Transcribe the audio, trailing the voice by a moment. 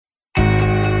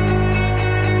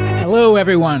Hello,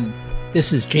 everyone.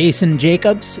 This is Jason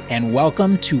Jacobs, and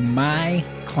welcome to My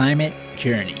Climate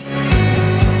Journey.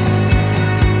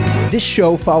 This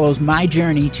show follows my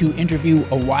journey to interview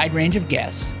a wide range of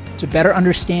guests to better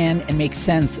understand and make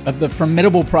sense of the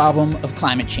formidable problem of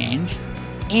climate change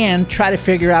and try to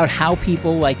figure out how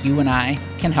people like you and I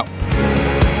can help.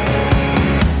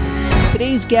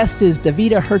 Today's guest is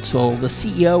Davida Herzl, the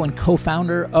CEO and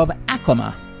co-founder of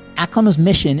Acclima. Acclima's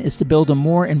mission is to build a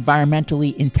more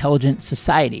environmentally intelligent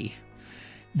society.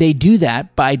 They do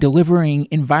that by delivering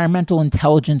environmental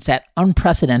intelligence at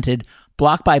unprecedented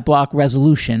block-by-block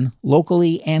resolution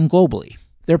locally and globally.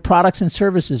 Their products and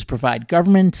services provide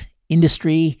government,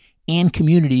 industry, and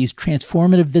communities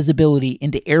transformative visibility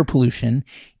into air pollution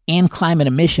and climate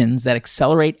emissions that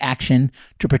accelerate action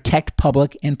to protect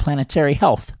public and planetary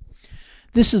health.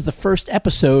 This is the first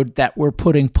episode that we're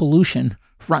putting pollution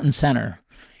front and center.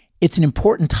 It's an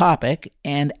important topic,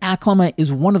 and Acclima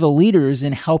is one of the leaders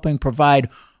in helping provide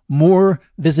more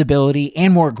visibility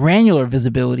and more granular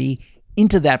visibility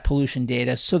into that pollution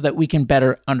data so that we can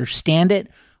better understand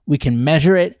it, we can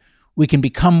measure it, we can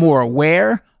become more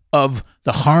aware of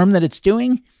the harm that it's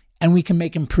doing, and we can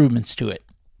make improvements to it.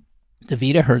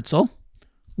 Davida Herzl,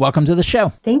 welcome to the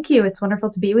show. Thank you. It's wonderful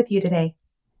to be with you today.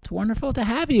 It's wonderful to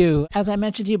have you. As I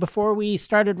mentioned to you before we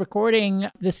started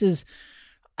recording, this is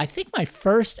I think my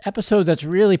first episode that's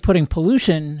really putting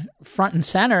pollution front and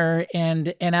center,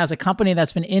 and as a company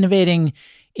that's been innovating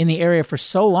in the area for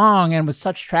so long and with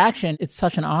such traction, it's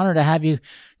such an honor to have you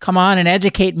come on and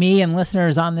educate me and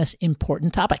listeners on this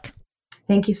important topic.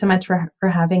 Thank you so much for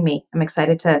having me. I'm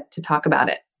excited to talk about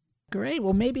it. Great.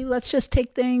 Well, maybe let's just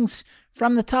take things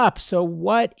from the top. So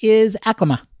what is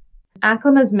Acclima?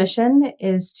 Acclima's mission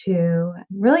is to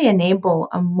really enable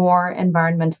a more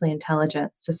environmentally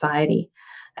intelligent society.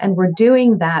 And we're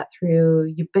doing that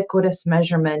through ubiquitous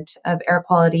measurement of air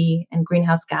quality and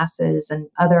greenhouse gases and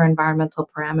other environmental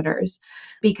parameters.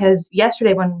 Because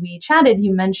yesterday when we chatted,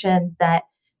 you mentioned that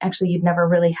actually you'd never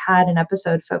really had an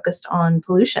episode focused on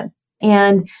pollution.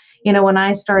 And, when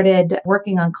I started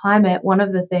working on climate, one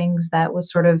of the things that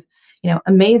was sort of,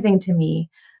 amazing to me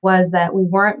was that we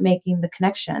weren't making the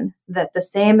connection that the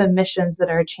same emissions that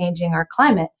are changing our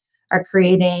climate are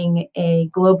creating a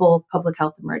global public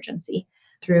health emergency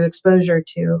through exposure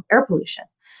to air pollution.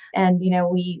 And,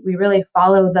 we really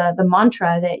follow the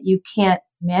mantra that you can't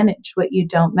manage what you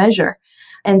don't measure.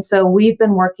 And so we've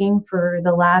been working for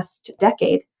the last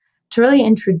decade to really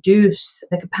introduce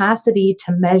the capacity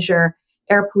to measure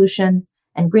air pollution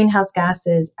and greenhouse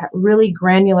gases at really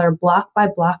granular block by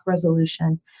block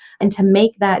resolution, and to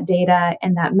make that data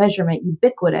and that measurement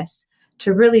ubiquitous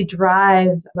to really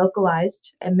drive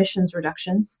localized emissions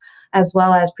reductions, as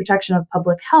well as protection of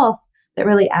public health that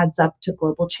really adds up to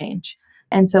global change.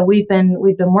 And so we've been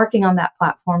working on that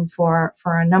platform for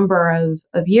a number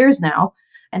of years now,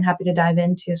 and happy to dive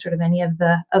into sort of any of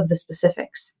the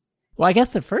specifics. Well, I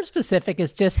guess the first specific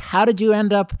is just how did you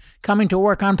end up coming to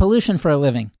work on pollution for a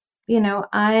living?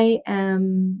 I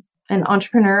am an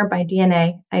entrepreneur by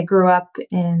DNA. I grew up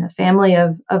in a family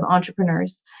of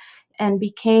entrepreneurs and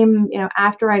became,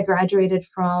 after I graduated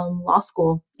from law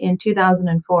school in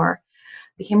 2004,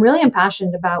 became really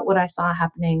impassioned about what I saw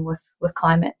happening with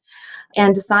climate,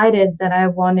 and decided that I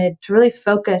wanted to really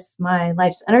focus my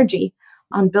life's energy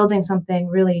on building something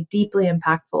really deeply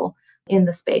impactful in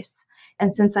the space.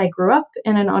 And since I grew up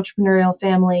in an entrepreneurial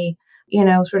family,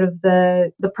 sort of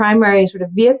the primary sort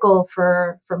of vehicle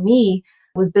for me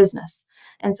was business.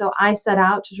 And so I set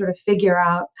out to sort of figure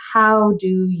out, how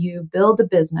do you build a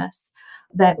business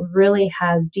that really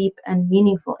has deep and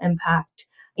meaningful impact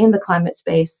in the climate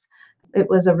space? It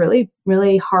was a really,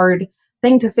 really hard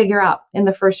thing to figure out in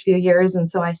the first few years. And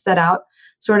so I set out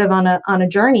sort of on a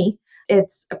journey.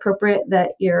 It's appropriate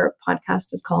that your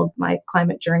podcast is called My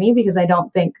Climate Journey, because I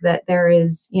don't think that there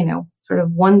is, sort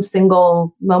of one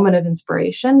single moment of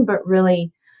inspiration, but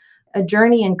really a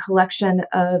journey and collection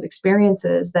of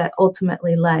experiences that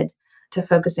ultimately led to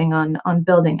focusing on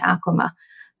building Acclima.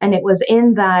 And it was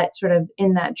in that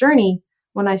journey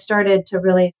when I started to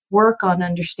really work on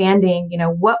understanding,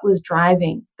 what was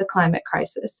driving the climate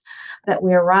crisis, that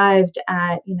we arrived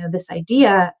at, this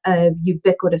idea of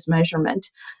ubiquitous measurement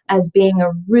as being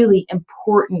a really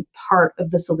important part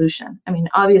of the solution. I mean,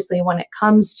 obviously, when it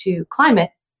comes to climate,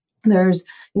 there's,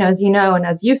 as you know, and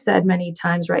as you've said many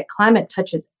times, right, climate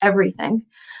touches everything.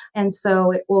 And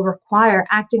so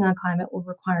acting on climate will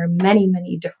require many,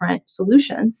 many different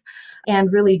solutions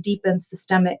and really deepen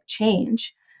systemic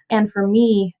change. And for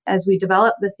me, as we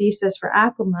developed the thesis for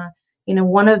Acclima,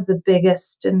 one of the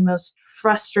biggest and most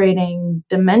frustrating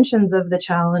dimensions of the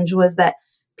challenge was that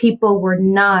people were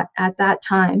not at that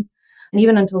time and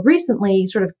even until recently,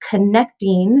 sort of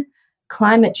connecting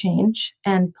climate change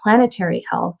and planetary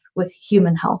health with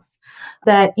human health.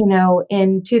 That,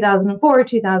 in 2004,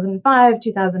 2005,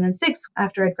 2006,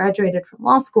 after I graduated from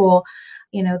law school,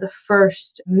 the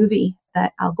first movie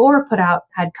that Al Gore put out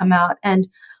had come out. And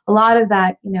a lot of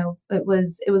that, it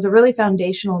was a really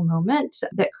foundational moment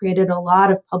that created a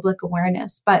lot of public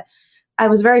awareness. But I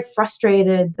was very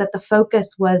frustrated that the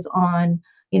focus was on,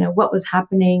 what was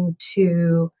happening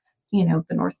to, the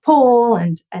North Pole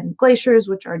and glaciers,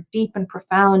 which are deep and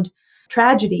profound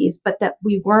tragedies, but that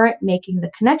we weren't making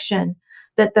the connection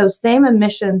that those same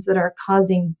emissions that are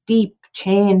causing deep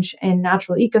change in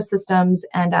natural ecosystems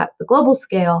and at the global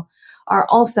scale are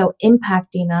also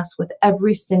impacting us with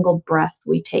every single breath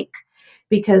we take.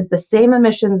 Because the same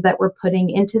emissions that we're putting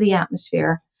into the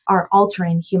atmosphere are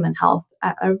altering human health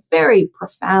at a very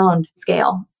profound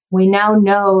scale. We now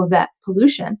know that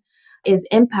pollution is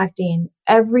impacting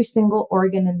every single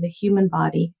organ in the human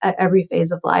body at every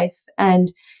phase of life.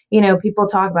 And, people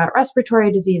talk about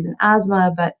respiratory disease and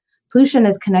asthma, but pollution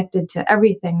is connected to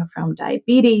everything from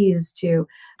diabetes to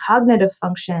cognitive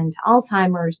function to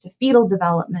Alzheimer's to fetal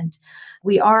development.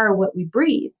 We are what we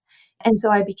breathe. And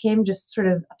so I became just sort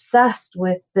of obsessed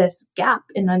with this gap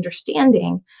in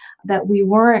understanding that we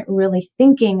weren't really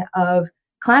thinking of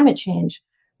climate change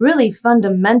really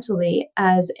fundamentally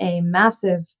as a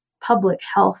massive public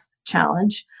health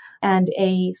challenge and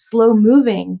a slow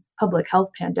moving public health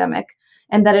pandemic.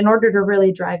 And that in order to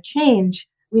really drive change,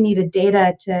 we needed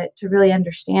data to really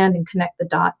understand and connect the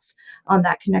dots on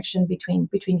that connection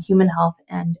between human health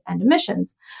and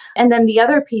emissions. And then the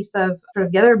other piece of sort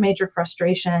of the other major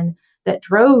frustration that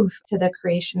drove to the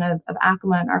creation of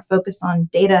ACLIMA and our focus on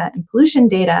data and pollution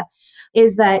data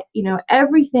is that,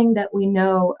 everything that we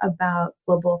know about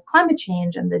global climate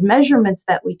change and the measurements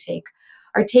that we take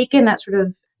are taken at sort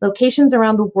of locations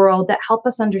around the world that help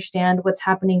us understand what's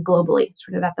happening globally,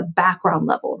 sort of at the background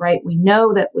level, right? We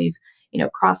know that we've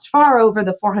crossed far over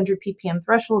the 400 ppm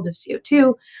threshold of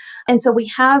CO2. And so we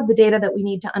have the data that we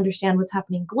need to understand what's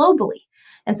happening globally.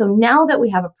 And so now that we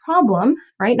have a problem,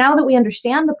 right, now that we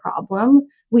understand the problem,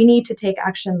 we need to take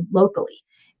action locally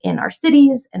in our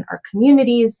cities, in our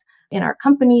communities, in our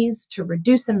companies to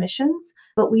reduce emissions.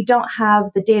 But we don't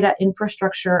have the data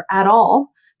infrastructure at all,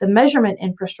 the measurement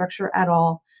infrastructure at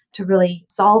all, to really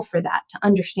solve for that, to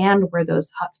understand where those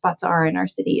hotspots are in our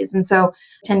cities. And so over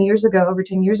 10 years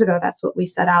ago, that's what we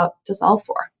set out to solve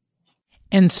for.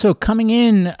 And so coming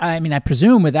in, I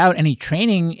presume without any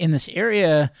training in this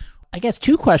area, I guess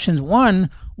two questions. One,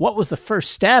 what was the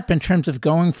first step in terms of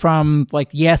going from like,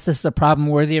 yes, this is a problem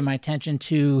worthy of my attention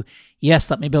to, yes,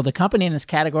 let me build a company in this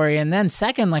category? And then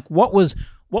second, like what was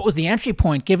the entry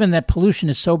point, given that pollution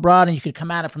is so broad and you could come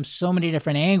at it from so many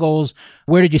different angles?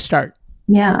 Where did you start?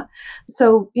 Yeah.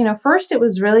 So, first it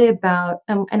was really about,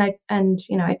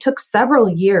 I took several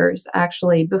years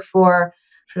actually before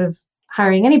sort of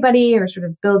hiring anybody or sort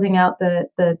of building out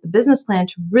the business plan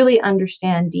to really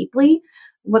understand deeply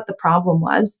what the problem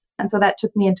was. And so that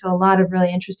took me into a lot of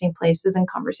really interesting places and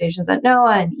conversations at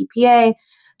NOAA and EPA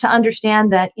to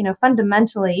understand that,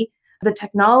 fundamentally, the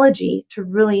technology to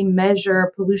really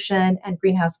measure pollution and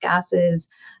greenhouse gases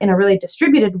in a really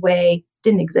distributed way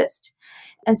didn't exist.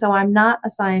 And so I'm not a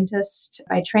scientist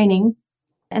by training.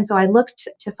 And so I looked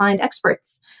to find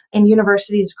experts in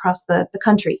universities across the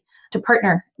country to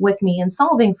partner with me in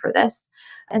solving for this.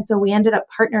 And so we ended up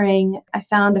partnering. I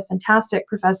found a fantastic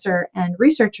professor and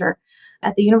researcher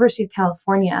at the University of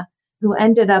California who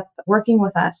ended up working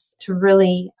with us to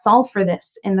really solve for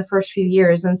this in the first few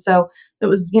years. And so it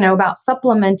was, about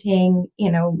supplementing,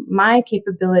 my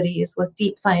capabilities with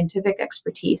deep scientific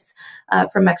expertise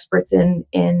from experts in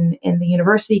the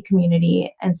university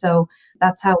community. And so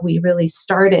that's how we really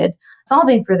started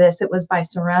solving for this. It was by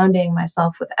surrounding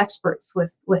myself with experts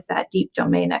with that deep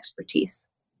domain expertise.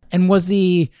 And was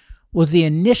the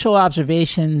initial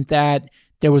observation that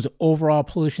there was overall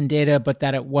pollution data, but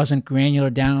that it wasn't granular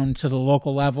down to the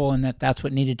local level, and that's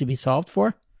what needed to be solved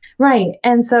for? Right.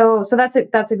 And so that's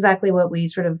exactly what we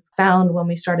sort of found when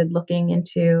we started looking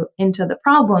into the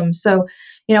problem. So,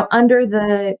 under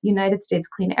the United States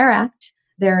Clean Air Act,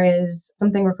 there is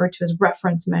something referred to as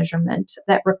reference measurement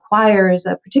that requires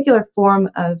a particular form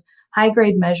of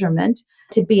high-grade measurement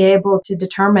to be able to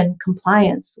determine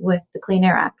compliance with the Clean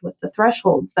Air Act, with the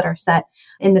thresholds that are set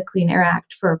in the Clean Air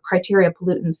Act for criteria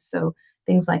pollutants, so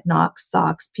things like NOx,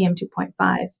 SOx,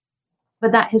 PM2.5.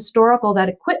 But that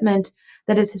equipment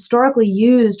that is historically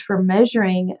used for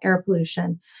measuring air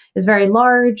pollution is very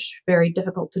large, very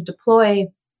difficult to deploy,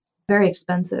 very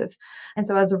expensive. And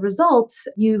so as a result,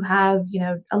 you have,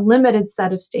 a limited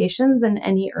set of stations in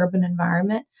any urban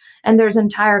environment. And there's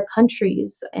entire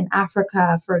countries in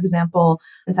Africa, for example,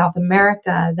 in South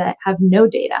America that have no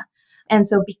data. And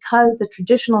so because the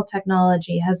traditional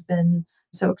technology has been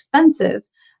so expensive,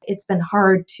 it's been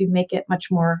hard to make it much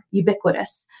more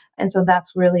ubiquitous. And so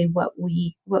that's really what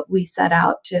we set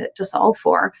out to solve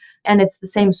for. And it's the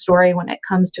same story when it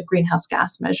comes to greenhouse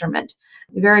gas measurement.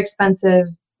 Very expensive,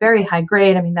 very high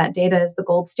grade. I mean, that data is the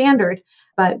gold standard,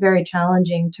 but very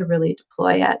challenging to really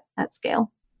deploy at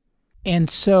scale.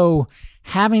 And so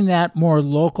having that more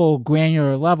local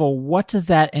granular level, what does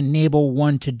that enable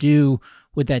one to do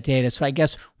with that data? So I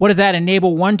guess, what does that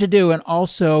enable one to do? And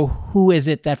also, who is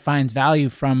it that finds value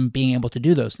from being able to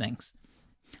do those things?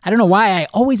 I don't know why I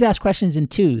always ask questions in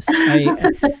twos. I'm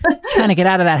trying to get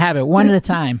out of that habit, one at a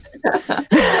time.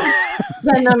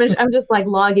 I'm just like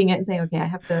logging it and saying, okay, I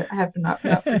have to not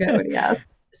forget what he asked.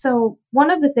 So one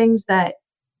of the things that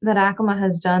Aklama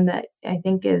has done that I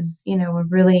think is,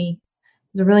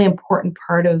 a really important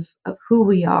part of who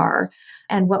we are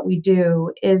and what we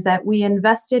do is that we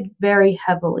invested very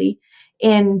heavily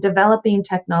in developing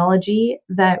technology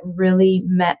that really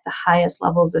met the highest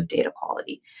levels of data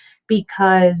quality,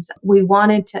 because we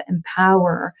wanted to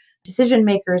empower decision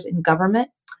makers in government,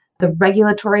 the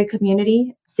regulatory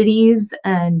community, cities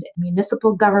and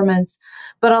municipal governments,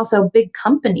 but also big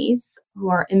companies who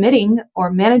are emitting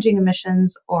or managing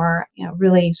emissions or,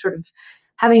 really sort of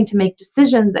having to make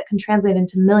decisions that can translate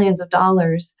into millions of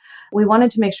dollars. We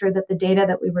wanted to make sure that the data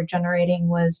that we were generating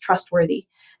was trustworthy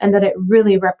and that it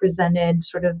really represented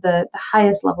sort of the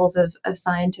highest levels of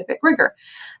scientific rigor.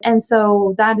 And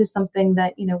so that is something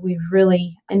that, we've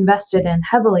really invested in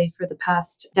heavily for the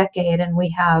past decade. And we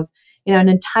have, an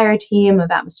entire team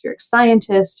of atmospheric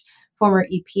scientists, former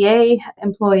EPA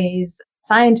employees,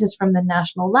 scientists from the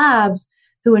national labs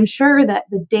who ensure that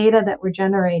the data that we're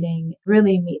generating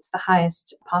really meets the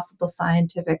highest possible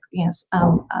scientific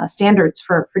standards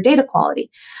for data quality.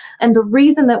 And the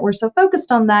reason that we're so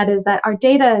focused on that is that our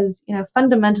data is,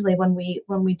 fundamentally when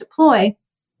we deploy,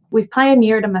 we've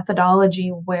pioneered a methodology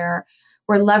where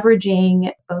we're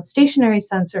leveraging both stationary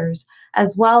sensors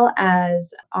as well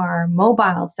as our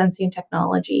mobile sensing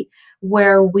technology,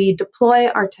 where we deploy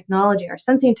our technology, our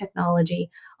sensing technology,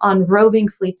 on roving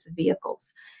fleets of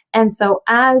vehicles. And so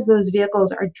as those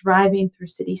vehicles are driving through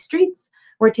city streets,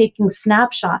 we're taking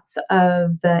snapshots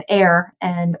of the air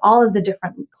and all of the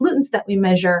different pollutants that we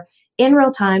measure in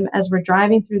real time as we're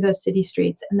driving through those city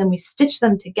streets. And then we stitch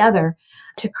them together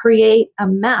to create a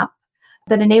map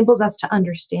that enables us to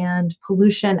understand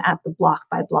pollution at the block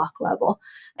by block level.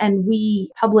 And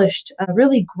we published a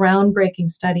really groundbreaking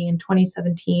study in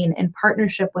 2017 in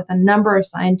partnership with a number of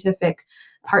scientific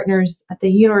partners at the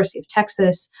University of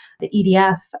Texas, the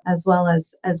EDF, as well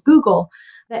as Google,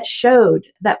 that showed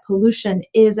that pollution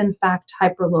is in fact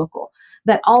hyperlocal.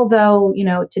 That although,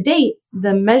 to date,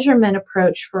 the measurement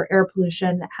approach for air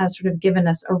pollution has sort of given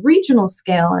us a regional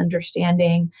scale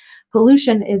understanding,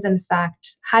 pollution is in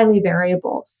fact highly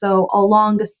variable. So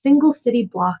along a single city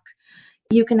block,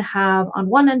 you can have on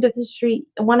one end of the street,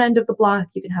 one end of the block,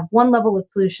 you can have one level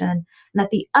of pollution. And at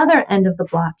the other end of the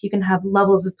block, you can have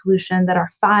levels of pollution that are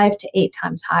 5 to 8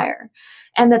 times higher.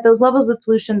 And that those levels of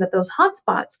pollution, that those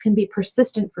hotspots can be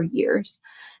persistent for years.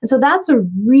 And so that's a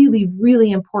really,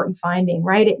 really important finding,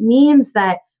 right? It means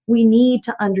that we need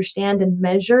to understand and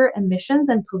measure emissions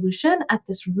and pollution at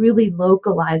this really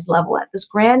localized level, at this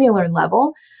granular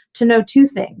level, to know two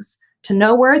things: to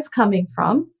know where it's coming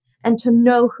from and to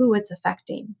know who it's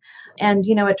affecting. And,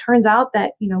 it turns out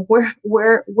that,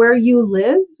 where you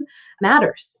live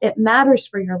matters. It matters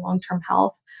for your long-term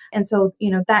health. And so,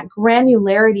 that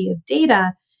granularity of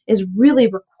data is really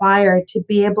required to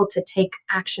be able to take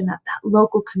action at that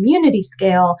local community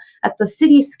scale, at the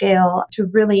city scale, to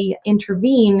really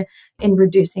intervene in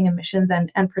reducing emissions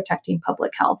and protecting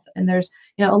public health. And there's,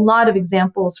 a lot of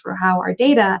examples for how our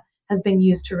data has been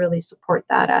used to really support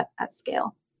that at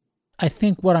scale. I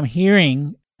think what I'm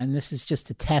hearing, and this is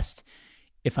just a test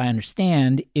if I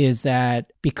understand, is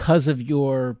that because of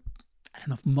your, I don't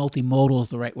know if multimodal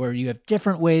is the right word, you have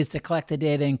different ways to collect the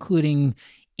data, including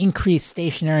increased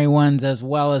stationary ones as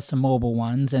well as some mobile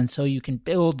ones. And so you can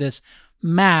build this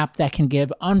map that can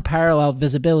give unparalleled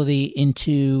visibility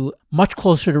into much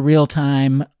closer to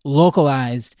real-time,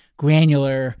 localized,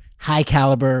 granular,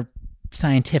 high-caliber,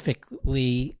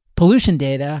 scientifically pollution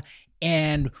data,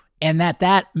 and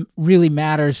that really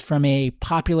matters from a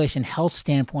population health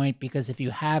standpoint, because if you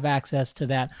have access to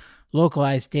that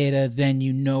localized data, then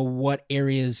you know what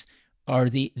areas are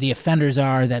the offenders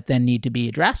are that then need to be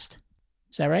addressed.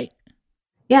 Is that right?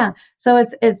 Yeah. So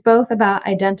it's both about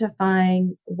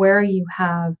identifying where you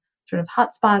have sort of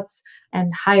hotspots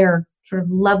and higher sort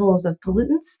of levels of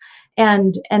pollutants.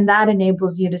 And that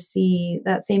enables you to see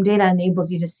that same data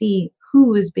enables you to see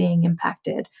who is being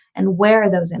impacted and where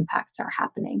those impacts are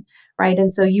happening. Right.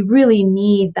 And so you really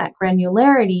need that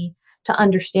granularity to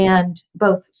understand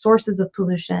both sources of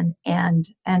pollution and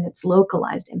its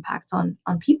localized impacts on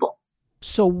people.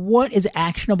 So, what is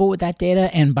actionable with that data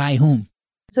and by whom?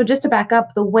 So just to back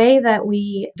up, the way that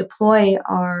we deploy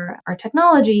our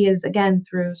technology is again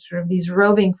through sort of these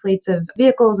roving fleets of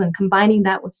vehicles and combining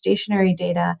that with stationary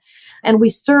data. And we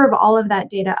serve all of that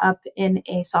data up in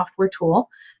a software tool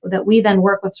that we then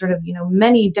work with sort of,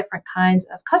 many different kinds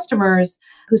of customers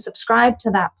who subscribe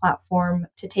to that platform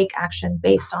to take action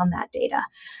based on that data.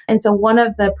 And so one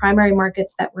of the primary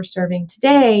markets that we're serving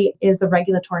today is the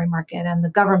regulatory market and the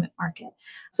government market,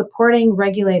 supporting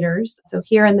regulators. So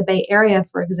here in the Bay Area,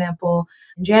 for example,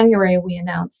 in January, we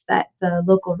announced that the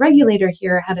local regulator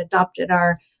here had adopted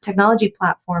our technology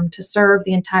platform to serve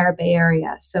the entire Bay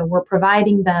Area. So we're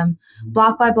providing them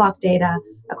block by block data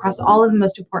across all of the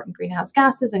most important greenhouse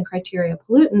gases and criteria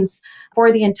pollutants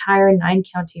for the entire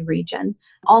 9-county region,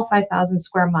 all 5,000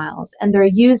 square miles. And they're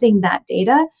using that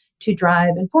data to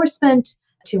drive enforcement,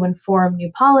 to inform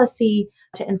new policy,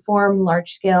 to inform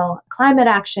large scale climate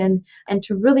action, and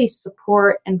to really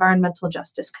support environmental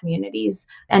justice communities.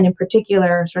 And in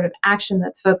particular, sort of action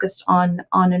that's focused on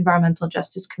environmental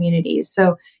justice communities.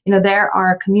 So, there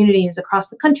are communities across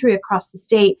the country, across the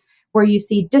state, where you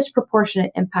see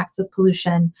disproportionate impacts of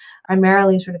pollution,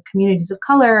 primarily sort of communities of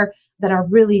color that are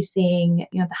really seeing,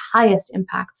 the highest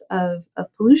impacts of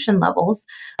pollution levels.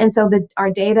 And so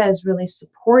our data is really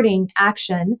supporting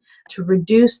action to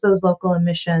reduce those local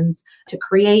emissions, to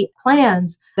create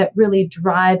plans that really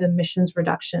drive emissions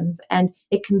reductions. And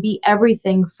it can be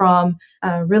everything from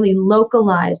really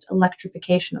localized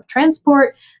electrification of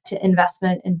transport to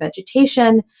investment in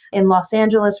vegetation. In Los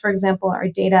Angeles, for example, our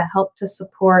data helped to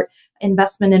support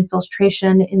investment in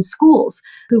filtration in schools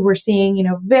who were seeing,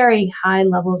 very high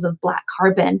levels of black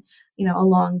carbon,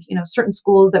 along, certain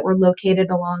schools that were located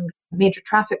along major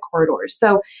traffic corridors.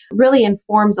 So really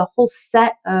informs a whole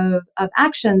set of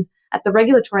actions at the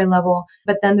regulatory level.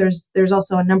 But then there's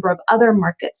also a number of other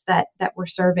markets that we're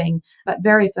serving, but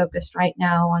very focused right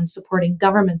now on supporting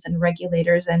governments and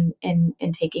regulators and in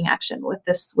taking action with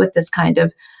this kind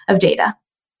of data.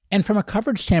 And from a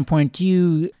coverage standpoint, do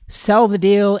you sell the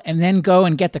deal and then go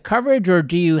and get the coverage, or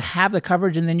do you have the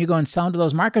coverage and then you go and sell into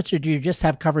those markets, or do you just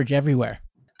have coverage everywhere?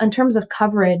 In terms of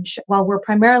coverage, while we're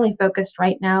primarily focused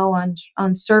right now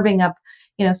on serving up,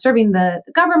 serving the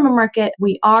government market,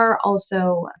 we are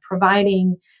also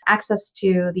providing access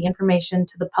to the information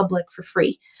to the public for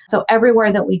free. So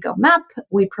everywhere that we go map,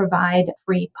 we provide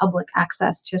free public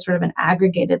access to sort of an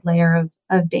aggregated layer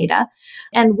of data.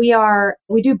 And we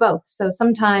do both. So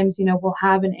sometimes, we'll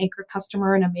have an anchor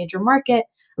customer in a major market,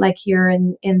 like here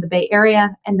in the Bay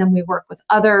Area, and then we work with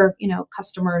other,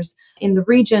 customers in the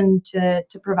region to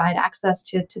provide access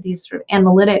to these sort of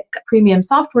analytic premium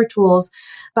software tools.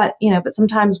 But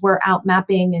sometimes we're out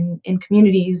mapping in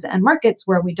communities and markets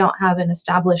where we don't have an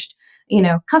established,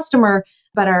 customer,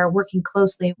 but are working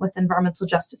closely with environmental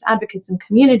justice advocates and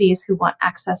communities who want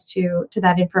access to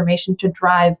that information to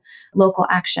drive local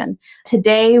action.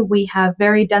 Today, we have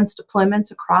very dense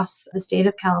deployments across the state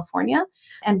of California,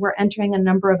 and we're entering a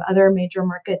number of other major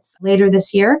markets later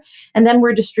this year. And then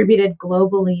we're distributed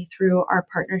globally through our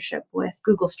partnership with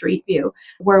Google Street View,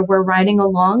 where we're riding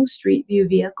along Street View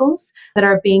vehicles that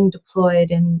are being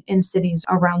deployed in cities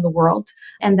around the world.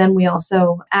 And then we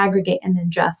also aggregate and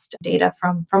ingest data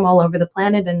from all over the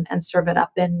planet and serve it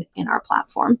up in our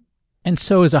platform. And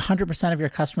so is 100% of your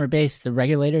customer base the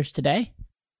regulators today?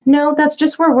 No, that's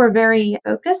just where we're very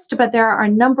focused, but there are a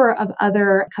number of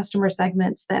other customer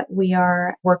segments that we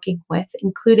are working with,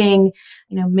 including,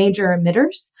 major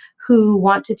emitters who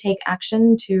want to take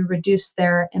action to reduce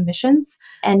their emissions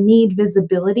and need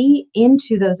visibility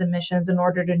into those emissions in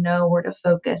order to know where to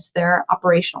focus their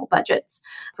operational budgets.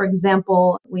 For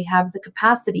example, we have the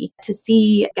capacity to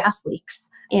see gas leaks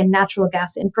in natural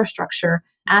gas infrastructure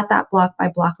at that block by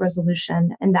block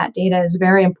resolution. And that data is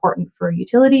very important for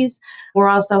utilities. We're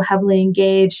also heavily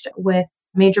engaged with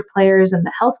major players in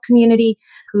the health community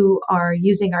who are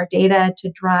using our data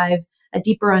to drive a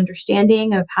deeper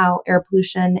understanding of how air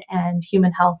pollution and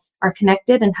human health are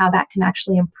connected and how that can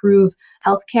actually improve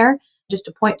healthcare. Just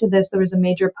to point to this, there was a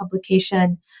major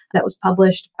publication that was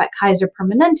published by Kaiser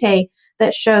Permanente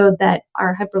that showed that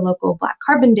our hyperlocal black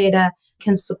carbon data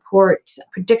can support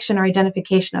prediction or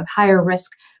identification of higher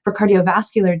risk for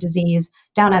cardiovascular disease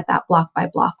down at that block by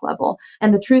block level.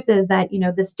 And the truth is that,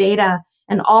 this data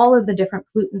and all of the different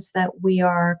pollutants that we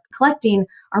are collecting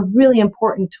are really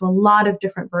important to a lot of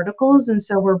different verticals. And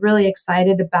so we're really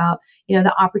excited about,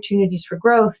 the opportunities for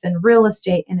growth in real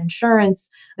estate and insurance,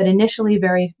 but initially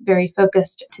very, very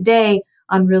focused today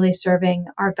on really serving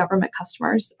our government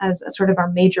customers as a sort of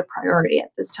our major priority at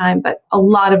this time, but a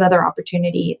lot of other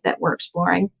opportunity that we're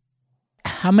exploring.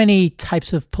 How many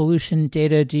types of pollution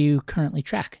data do you currently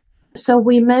track? So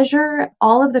we measure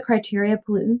all of the criteria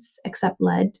pollutants except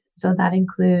lead. So that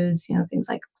includes, things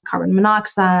like carbon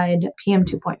monoxide,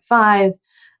 PM2.5,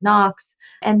 NOx,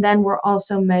 and then we're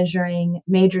also measuring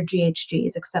major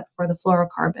GHGs except for the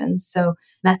fluorocarbons, so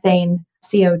methane,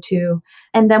 CO2.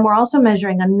 And then we're also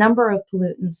measuring a number of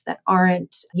pollutants that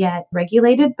aren't yet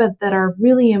regulated, but that are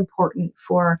really important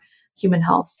for human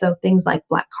health. So things like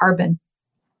black carbon,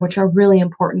 which are really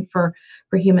important for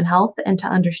human health and to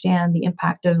understand the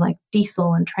impact of like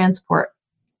diesel and transport.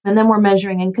 And then we're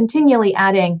measuring and continually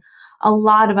adding a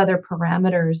lot of other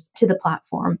parameters to the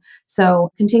platform.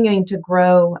 So continuing to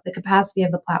grow the capacity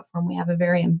of the platform, we have a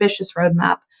very ambitious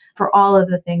roadmap for all of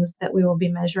the things that we will be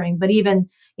measuring. But even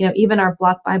our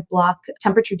block by block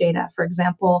temperature data, for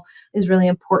example, is really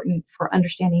important for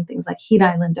understanding things like heat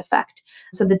island effect.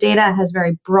 So the data has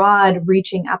very broad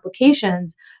reaching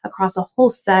applications across a whole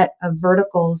set of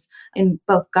verticals in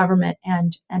both government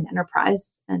and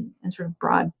enterprise and sort of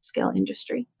broad scale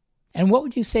industry. And what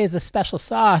would you say is the special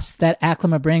sauce that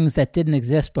Acclima brings that didn't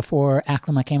exist before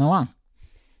Acclima came along?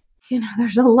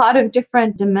 There's a lot of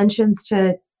different dimensions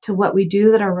to what we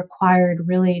do that are required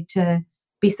really to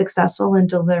be successful in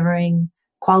delivering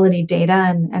quality data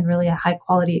and really a high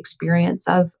quality experience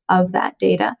of that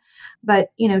data. But,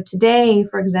 today,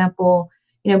 for example,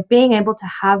 being able to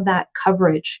have that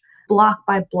coverage block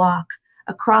by block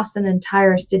across an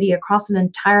entire city, across an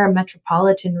entire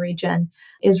metropolitan region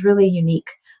is really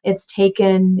unique. It's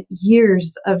taken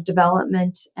years of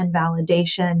development and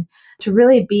validation to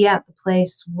really be at the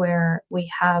place where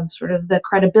we have sort of the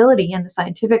credibility and the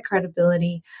scientific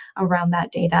credibility around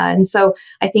that data. And so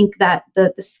I think that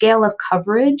the scale of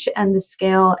coverage and the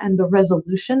scale and the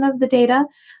resolution of the data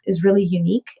is really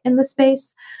unique in the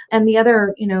space. And the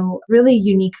other, really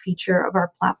unique feature of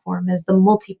our platform is the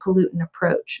multi-pollutant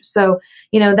approach. So,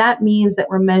 that means that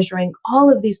we're measuring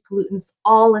all of these pollutants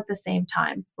all at the same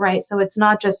time, right? So it's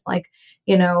not just like,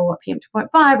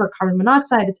 PM2.5 or carbon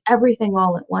monoxide, it's everything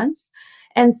all at once.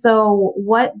 And so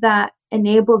what that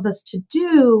enables us to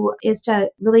do is to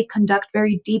really conduct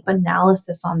very deep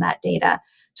analysis on that data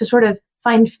to sort of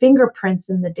find fingerprints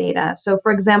in the data. So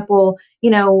for example,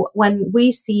 when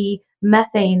we see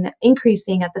methane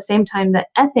increasing at the same time that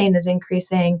ethane is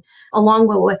increasing, along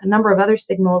with a number of other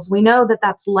signals, we know that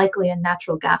that's likely a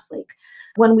natural gas leak.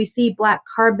 When we see black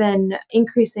carbon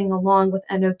increasing along with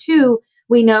NO2,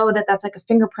 we know that that's like a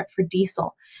fingerprint for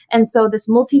diesel. And so this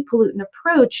multi-pollutant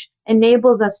approach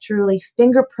enables us to really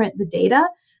fingerprint the data,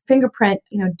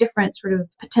 different sort of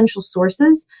potential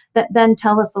sources that then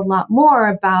tell us a lot more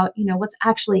about, what's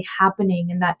actually happening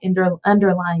in that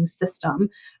underlying system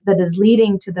that is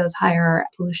leading to those higher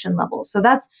pollution levels. So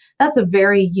that's a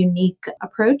very unique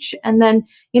approach. And then,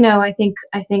 I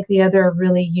think the other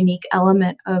really unique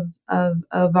element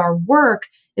of our work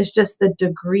is just the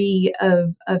degree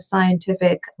of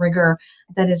scientific rigor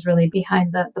that is really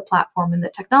behind the platform and the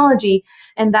technology.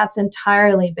 And that's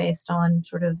entirely based on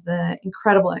sort of the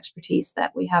incredible expertise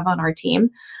that we have on our team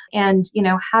and,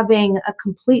 having a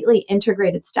completely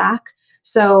integrated stack.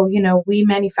 So, we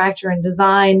manufacture and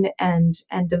design and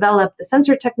develop the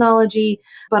sensor technology,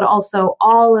 but also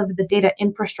all of the data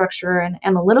infrastructure and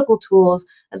analytical tools,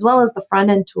 as well as the front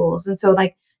end tools. And so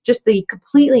just the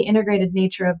completely integrated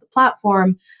nature of the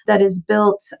platform that is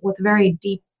built with very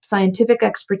deep scientific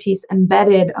expertise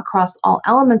embedded across all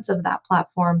elements of that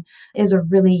platform is a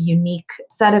really unique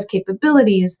set of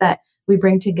capabilities that we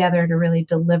bring together to really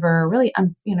deliver really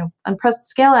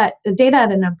data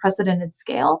at an unprecedented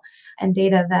scale and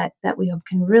data that we hope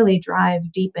can really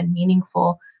drive deep and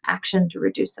meaningful action to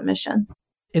reduce emissions.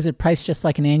 Is it priced just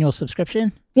like an annual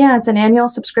subscription? Yeah, it's an annual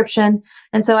subscription.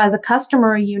 And so as a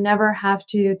customer, you never have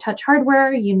to touch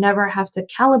hardware. You never have to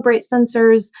calibrate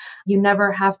sensors. You never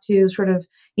have to sort of,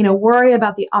 worry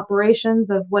about the operations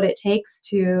of what it takes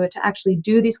to actually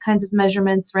do these kinds of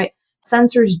measurements, right?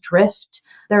 Sensors drift.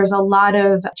 There's a lot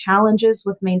of challenges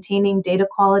with maintaining data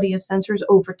quality of sensors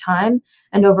over time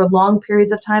and over long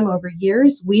periods of time, over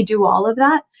years. We do all of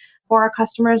that for our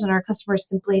customers, and our customers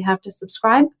simply have to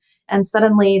subscribe, and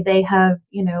suddenly they have,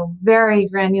 very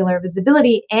granular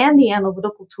visibility and the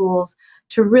analytical tools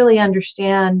to really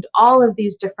understand all of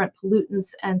these different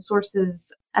pollutants and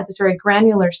sources at this very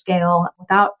granular scale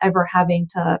without ever having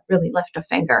to really lift a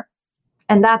finger.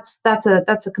 And that's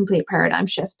a complete paradigm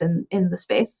shift in the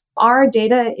space. Our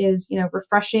data is,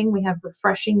 refreshing. We have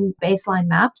refreshing baseline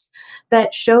maps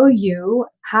that show you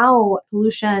how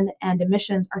pollution and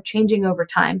emissions are changing over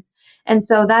time. And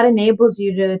so that enables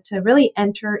you to really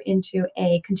enter into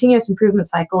a continuous improvement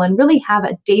cycle and really have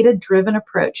a data-driven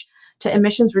approach to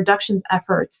emissions reductions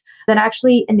efforts that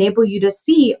actually enable you to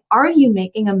see, are you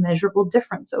making a measurable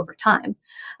difference over time?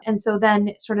 And so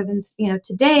then sort of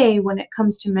today, when it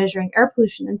comes to measuring air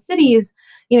pollution in cities,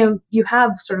 you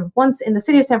have sort of once in the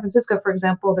city of San Francisco, for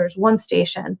example, there's one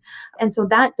station. And so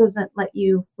that doesn't let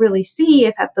you really see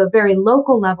if at the very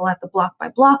local level, at the block by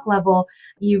block level,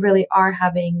 you really are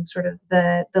having sort of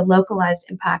the localized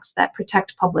impacts that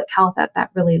protect public health at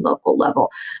that really local level.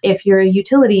 If you're a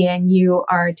utility and you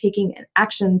are taking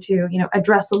action to,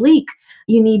 address a leak,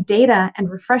 you need data and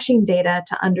refreshing data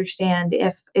to understand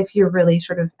if you're really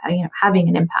sort of, having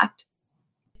an impact.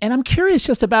 And I'm curious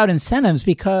just about incentives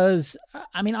because,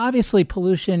 obviously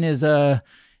pollution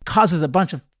causes a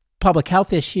bunch of public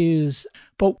health issues,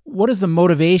 but what is the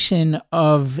motivation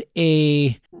of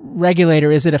a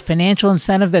regulator? Is it a financial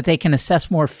incentive that they can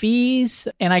assess more fees?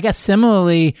 And I guess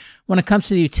similarly, when it comes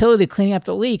to the utility cleaning up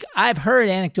the leak, I've heard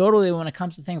anecdotally when it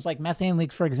comes to things like methane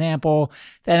leaks, for example,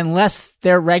 that unless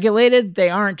they're regulated,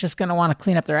 they aren't just going to want to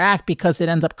clean up their act because it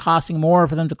ends up costing more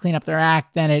for them to clean up their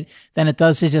act than it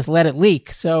does to just let it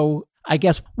leak. So I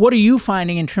guess, what are you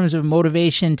finding in terms of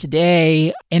motivation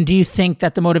today? And do you think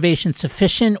that the motivation is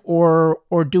sufficient or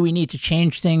do we need to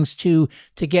change things to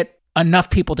get enough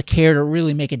people to care to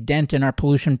really make a dent in our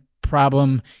pollution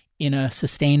problem in a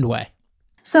sustained way?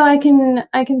 So I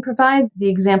can provide the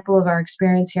example of our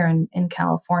experience here in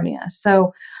California.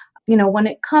 So, when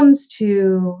it comes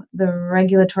to the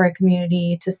regulatory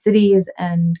community, to cities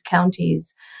and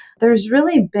counties, there's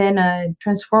really been a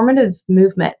transformative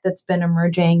movement that's been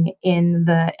emerging in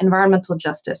the environmental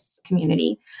justice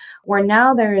community, where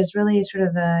now there is really sort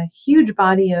of a huge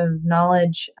body of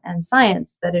knowledge and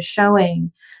science that is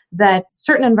showing that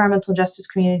certain environmental justice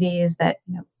communities, that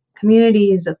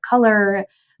communities of color,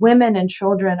 women and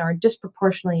children are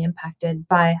disproportionately impacted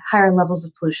by higher levels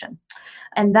of pollution.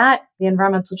 And that the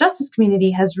environmental justice community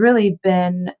has really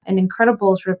been an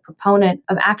incredible sort of proponent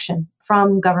of action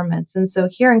from governments. And so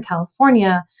here in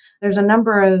California, there's a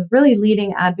number of really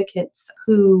leading advocates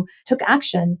who took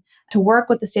action to work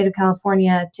with the state of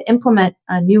California to implement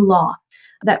a new law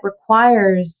that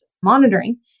requires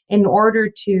monitoring in order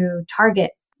to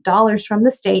target dollars from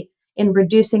the state in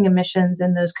reducing emissions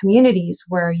in those communities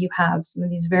where you have some of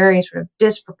these very sort of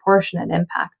disproportionate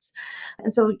impacts.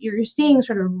 And so you're seeing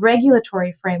sort of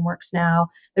regulatory frameworks now.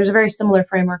 There's a very similar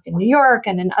framework in New York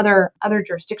and in other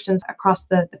jurisdictions across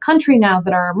the country now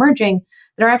that are emerging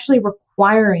that are actually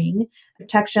requiring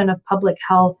protection of public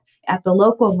health at the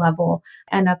local level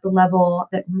and at the level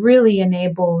that really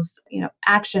enables,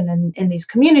 action in these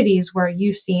communities where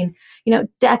you've seen,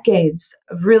 decades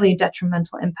of really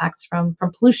detrimental impacts from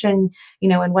pollution.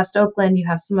 In West Oakland, you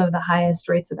have some of the highest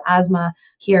rates of asthma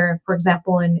here, for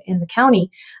example, in the county.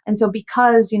 And so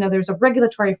because, there's a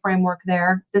regulatory framework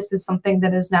there, this is something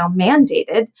that is now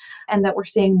mandated and that we're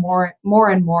seeing more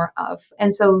and more of.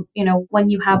 And so, when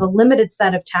you have a limited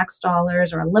set of tax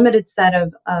dollars or a limited set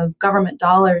of government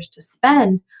dollars to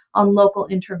spend on local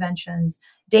interventions,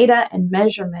 data and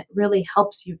measurement really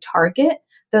helps you target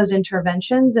those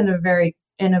interventions in a very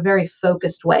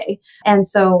focused way. And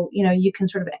so, you can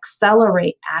sort of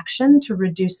accelerate action to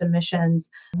reduce emissions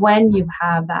when you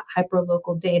have that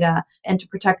hyperlocal data and to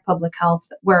protect public health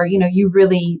where,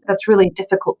 that's really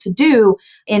difficult to do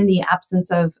in the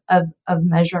absence of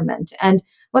measurement. And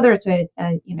whether it's a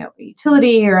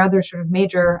utility or other sort of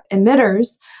major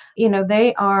emitters,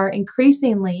 they are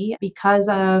increasingly, because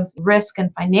of risk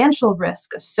and financial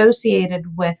risk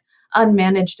associated with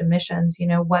unmanaged emissions,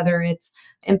 whether it's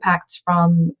impacts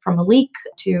from a leak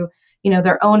to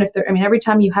their own. If they're, I mean, every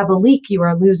time you have a leak, you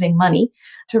are losing money.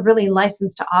 To really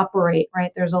license to operate,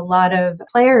 right? There's a lot of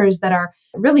players that are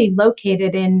really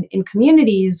located in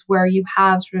communities where you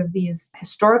have sort of these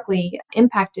historically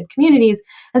impacted communities.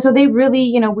 And so they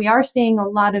really, we are seeing a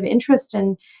lot of interest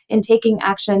in taking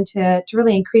action to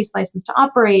really increase license to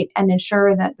operate and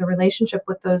ensure that the relationship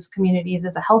with those communities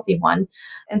is a healthy one.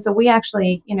 And so we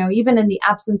actually, even in the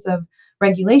absence of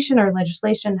regulation or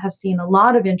legislation, have seen a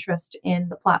lot of interest in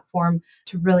the platform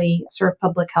to really serve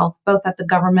public health, both at the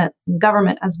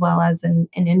government as well as in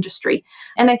industry.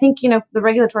 And I think, the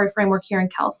regulatory framework here in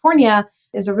California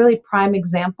is a really prime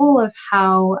example of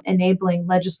how enabling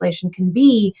legislation can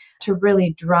be to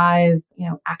really drive,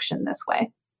 action this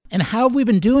way. And how have we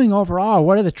been doing overall?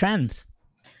 What are the trends?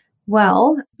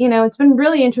 Well, it's been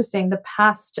really interesting the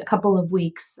past couple of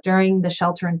weeks during the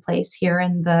shelter in place here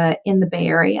in the Bay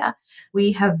Area.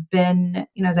 We have been,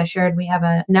 as I shared, we have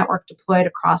a network deployed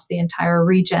across the entire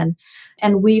region,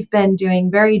 and we've been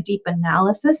doing very deep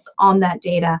analysis on that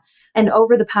data. And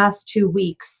over the past 2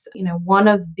 weeks, one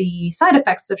of the side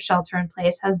effects of shelter in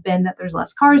place has been that there's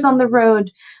less cars on the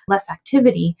road, less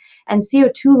activity, and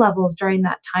CO2 levels during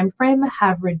that time frame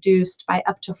have reduced by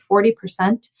up to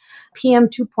 40%. PM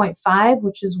 2.5,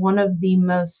 which is one of the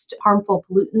most harmful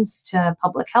pollutants to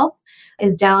public health,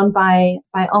 is down by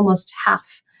almost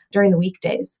half during the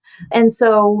weekdays. And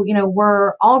so,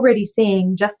 we're already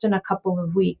seeing just in a couple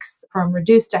of weeks from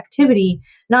reduced activity,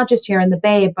 not just here in the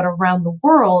Bay, but around the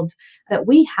world, that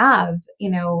we have,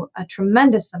 a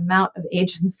tremendous amount of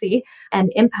agency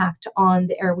and impact on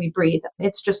the air we breathe.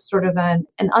 It's just sort of an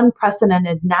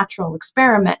unprecedented natural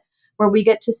experiment where we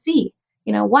get to see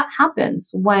what happens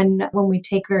when we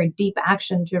take very deep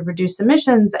action to reduce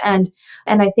emissions. And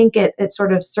I think it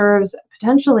sort of serves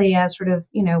potentially as sort of,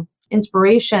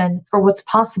 inspiration for what's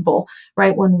possible,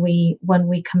 right? When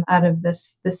we come out of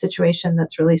this situation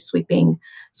that's really sweeping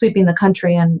the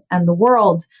country and the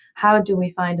world, how do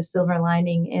we find a silver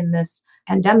lining in this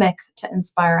pandemic to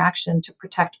inspire action to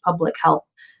protect public health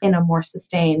in a more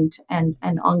sustained and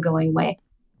ongoing way?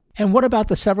 And what about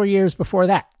the several years before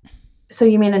that? So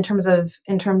you mean in terms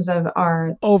of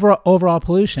our overall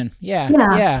pollution? Yeah.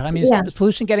 I mean, is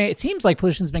pollution getting? It seems like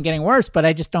pollution's been getting worse, but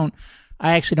I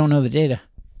actually don't know the data.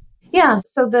 Yeah.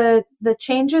 So the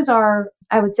changes are,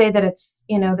 I would say that it's,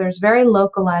 there's very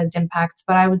localized impacts,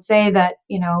 but I would say that,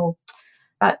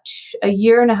 about a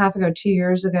year and a half ago, 2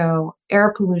 years ago,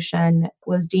 air pollution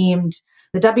was deemed,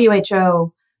 the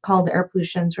WHO called air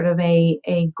pollution sort of a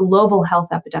global health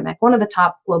epidemic, one of the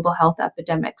top global health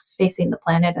epidemics facing the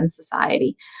planet and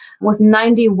society, with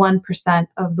 91%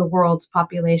 of the world's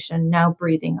population now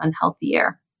breathing unhealthy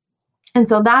air. And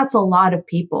so that's a lot of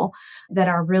people that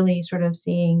are really sort of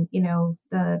seeing,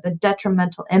 the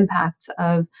detrimental impacts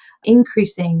of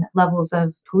increasing levels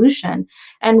of pollution.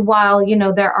 And while,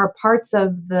 there are parts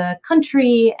of the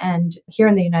country and here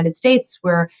in the United States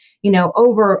where,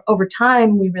 over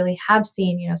time, we really have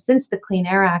seen, since the Clean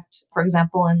Air Act, for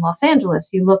example, in Los Angeles,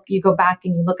 you go back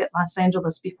and you look at Los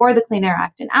Angeles before the Clean Air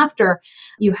Act and after,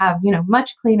 you have,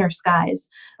 much cleaner skies,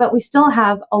 but we still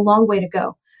have a long way to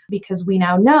go, because we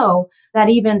now know that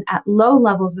even at low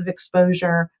levels of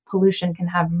exposure, pollution can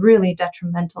have really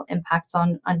detrimental impacts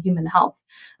on human health.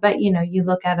 But, you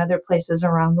look at other places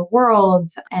around the world,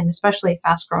 and especially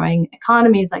fast-growing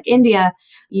economies like India,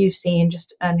 you've seen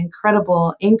just an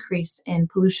incredible increase in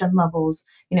pollution levels,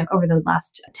 over the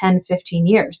last 10, 15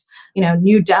 years.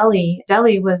 New Delhi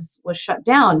was shut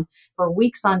down for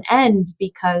weeks on end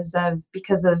because of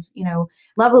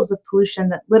levels of pollution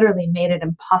that literally made it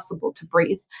impossible to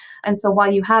breathe. And so while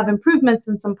you have improvements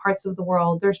in some parts of the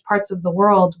world, there's parts of the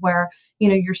world where,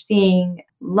 you're seeing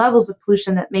levels of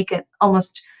pollution that make it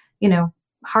almost,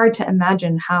 hard to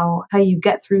imagine how you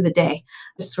get through the day.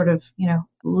 Just sort of,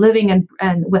 living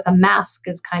and with a mask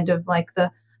is kind of like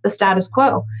the status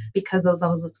quo, because those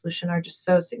levels of pollution are just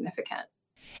so significant.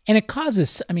 And it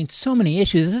causes, so many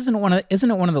issues. Isn't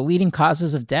it one of the leading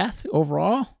causes of death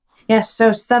overall? Yes.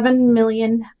 So 7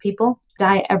 million people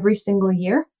die every single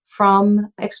year from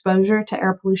exposure to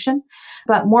air pollution.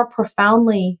 But more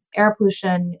profoundly, air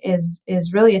pollution is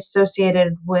really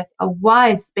associated with a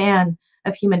wide span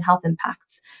of human health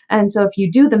impacts. And so if you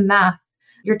do the math,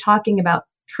 you're talking about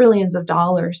trillions of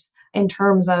dollars in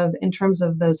terms of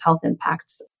those health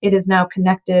impacts. It is now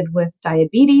connected with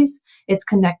diabetes. It's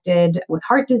connected with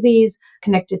heart disease,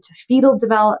 connected to fetal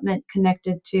development,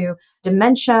 connected to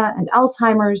dementia and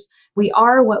Alzheimer's. We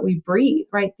are what we breathe,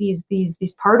 right? These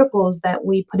particles that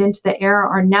we put into the air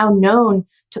are now known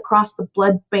to cross the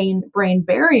blood-brain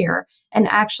barrier and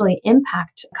actually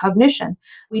impact cognition.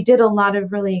 We did a lot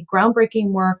of really groundbreaking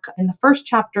work in the first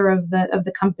chapter of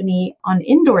the company on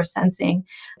indoor sensing,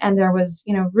 and there was,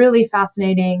 really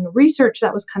fascinating research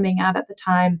that was coming out at the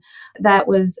time that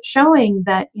was showing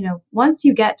that, once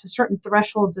you get to certain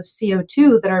thresholds of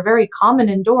CO2 that are very common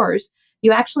indoors,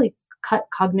 you actually cut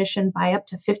cognition by up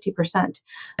to 50%.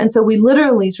 And so we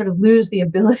literally sort of lose the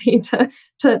ability to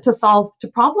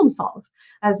problem solve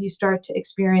as you start to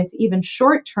experience even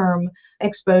short-term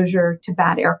exposure to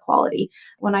bad air quality.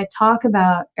 When I talk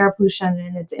about air pollution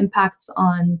and its impacts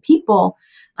on people,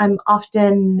 I'm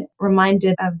often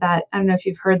reminded of that. I don't know if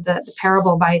you've heard the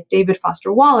parable by David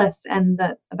Foster Wallace and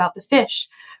about the fish,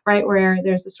 right? Where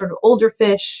there's this sort of older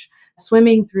fish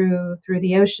swimming through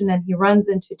the ocean, and he runs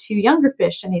into two younger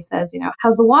fish and he says,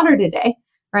 how's the water today?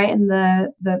 Right. And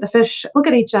the fish look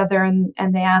at each other and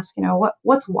they ask,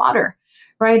 what's water?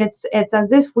 Right. It's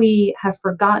as if we have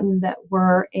forgotten that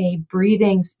we're a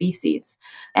breathing species.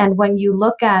 And when you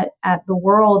look at the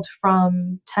world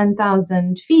from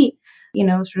 10,000 feet,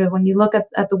 sort of when you look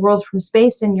at the world from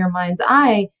space in your mind's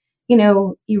eye,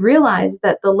 you realize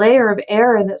that the layer of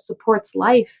air that supports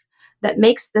life, that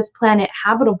makes this planet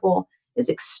habitable, is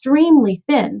extremely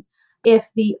thin. If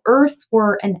the Earth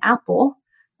were an apple,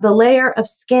 the layer of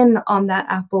skin on that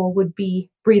apple would be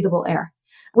breathable air.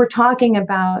 We're talking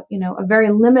about, a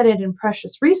very limited and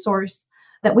precious resource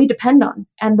that we depend on.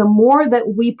 And the more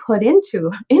that we put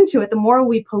into it, the more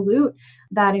we pollute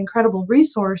that incredible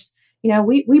resource,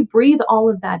 we breathe all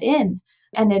of that in.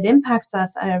 And it impacts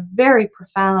us at a very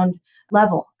profound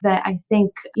level that I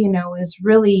think, is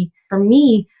really, for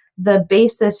me, the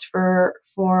basis for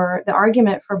the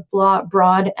argument for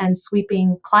broad and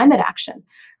sweeping climate action,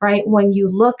 right? When you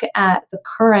look at the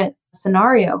current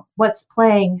scenario, what's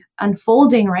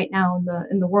unfolding right now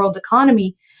in the world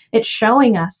economy, it's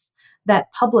showing us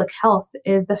that public health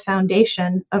is the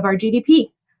foundation of our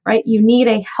GDP, right? You need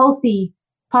a healthy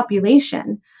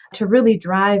population to really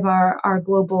drive our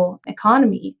global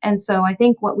economy. And so I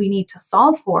think what we need to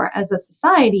solve for as a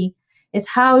society is,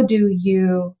 how do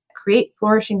you create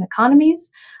flourishing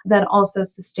economies that also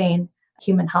sustain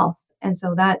human health? And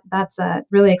so that's a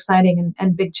really exciting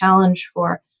and big challenge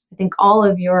for, I think, all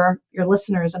of your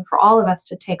listeners and for all of us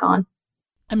to take on.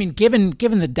 I mean, given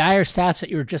the dire stats that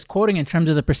you were just quoting in terms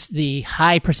of the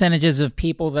high percentages of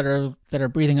people that are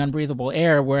breathing unbreathable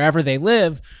air wherever they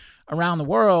live around the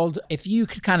world, if you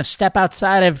could kind of step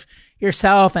outside of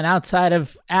yourself and outside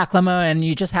of Aclima and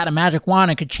you just had a magic wand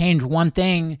and could change one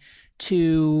thing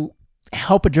to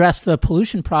help address the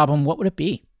pollution problem, what would it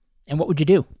be? And what would you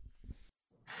do?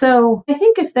 So I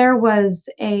think if there was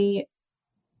a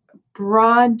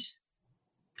broad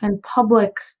and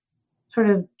public sort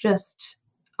of just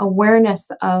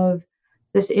awareness of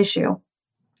this issue,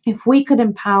 if we could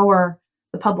empower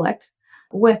the public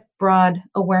with broad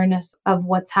awareness of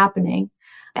what's happening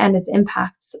and its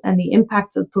impacts and the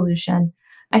impacts of pollution,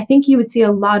 I think you would see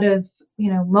a lot of,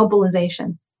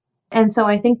 mobilization. And so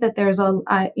I think that there's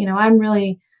I'm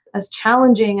really, as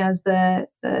challenging as the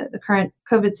current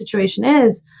COVID situation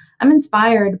is, I'm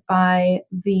inspired by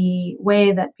the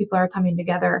way that people are coming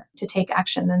together to take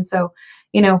action. And so,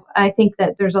 I think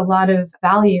that there's a lot of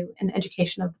value in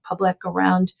education of the public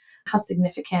around how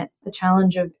significant the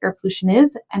challenge of air pollution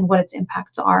is and what its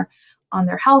impacts are on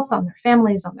their health, on their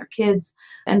families, on their kids,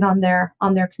 and on their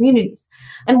communities.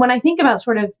 And when I think about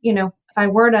sort of, if I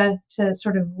were to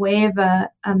sort of wave a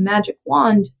magic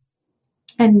wand,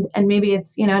 and maybe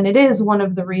it's, and it is one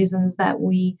of the reasons that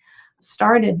we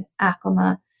started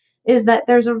Aclima, is that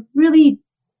there's a really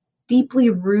deeply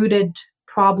rooted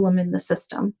problem in the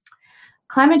system.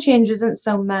 Climate change isn't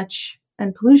so much,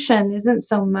 and pollution isn't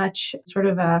so much sort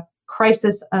of a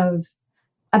crisis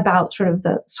about sort of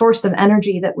the source of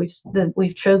energy that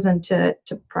we've chosen to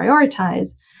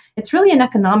prioritize. It's really an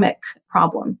economic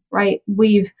problem, right?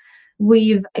 We've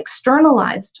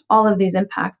externalized all of these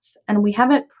impacts and we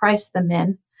haven't priced them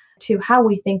in to how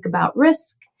we think about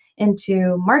risk,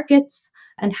 into markets,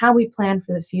 and how we plan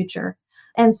for the future.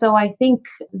 And so I think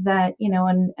that,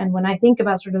 and when I think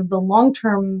about sort of the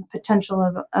long-term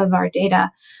potential of our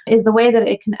data, is the way that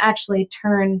it can actually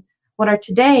turn what are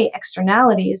today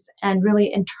externalities and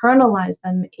really internalize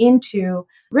them into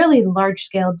really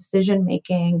large-scale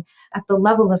decision-making at the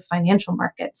level of financial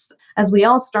markets. As we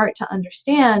all start to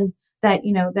understand that,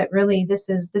 that really this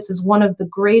is one of the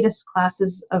greatest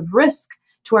classes of risk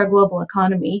to our global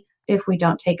economy if we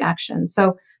don't take action.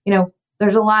 So,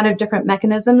 there's a lot of different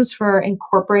mechanisms for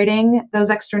incorporating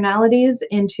those externalities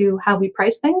into how we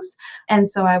price things. And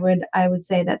so I would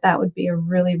say that would be a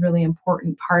really, really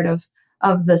important part of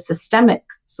the systemic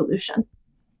solution.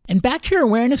 And back to your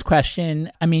awareness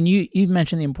question, I mean, you've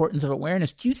mentioned the importance of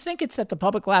awareness. Do you think it's that the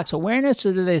public lacks awareness,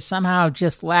 or do they somehow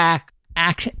just lack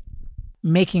action,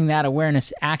 making that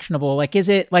awareness actionable? Like, is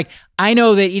it like, I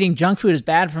know that eating junk food is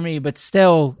bad for me, but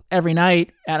still every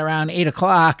night at around 8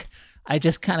 o'clock, I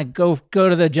just kind of go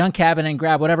to the junk cabinet and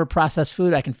grab whatever processed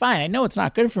food I can find. I know it's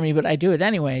not good for me, but I do it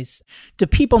anyways. Do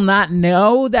people not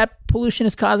know that pollution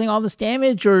is causing all this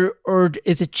damage, or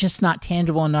is it just not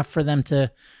tangible enough for them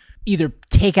to either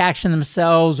take action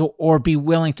themselves or be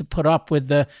willing to put up with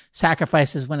the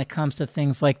sacrifices when it comes to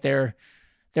things like their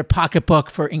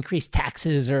pocketbook for increased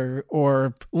taxes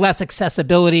or less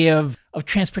accessibility of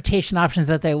transportation options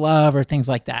that they love or things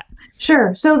like that?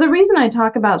 Sure. So the reason I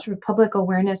talk about sort of public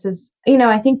awareness is,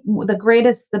 I think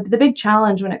the big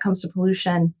challenge when it comes to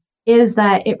pollution is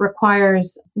that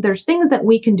there's things that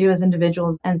we can do as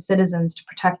individuals and citizens to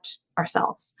protect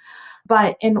ourselves.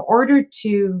 But in order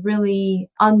to really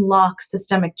unlock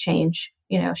systemic change,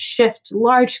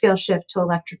 large scale shift to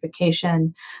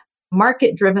electrification,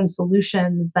 market-driven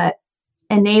solutions that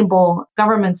enable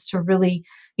governments to really,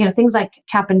 things like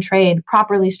cap and trade,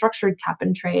 properly structured cap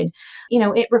and trade,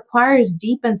 it requires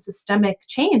deep and systemic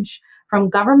change from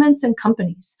governments and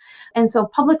companies. And so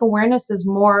public awareness is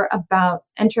more about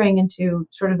entering into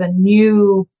sort of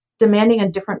demanding a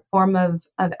different form of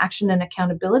action and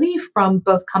accountability from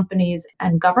both companies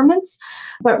and governments.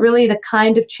 But really the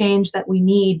kind of change that we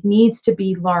needs to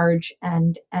be large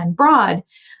and broad.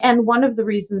 And one of the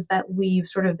reasons that we've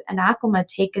sort of in ACLIMA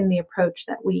taken the approach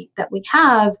that we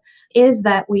have is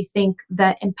that we think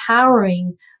that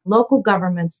empowering local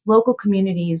governments, local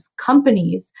communities,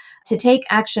 companies to take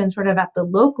action sort of at the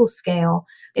local scale,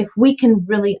 if we can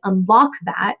really unlock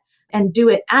that and do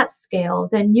it at scale,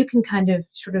 then you can kind of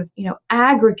sort of,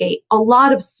 aggregate a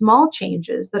lot of small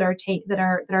changes that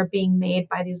are being made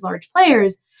by these large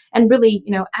players and really,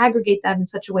 aggregate that in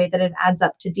such a way that it adds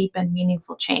up to deep and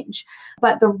meaningful change.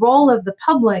 But the role of the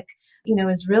public,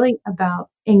 is really about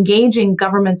engaging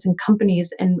governments and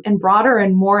companies in broader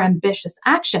and more ambitious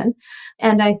action.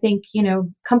 And I think,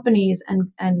 companies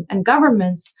and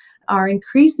governments are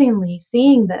increasingly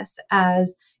seeing this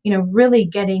as, really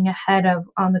getting ahead of,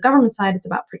 on the government side, it's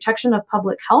about protection of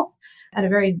public health at a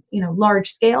very,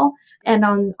 large scale. And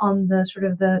on the sort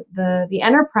of the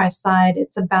enterprise side,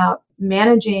 it's about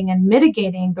managing and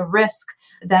mitigating the risk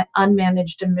that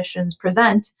unmanaged emissions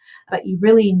present. But you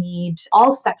really need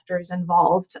all sectors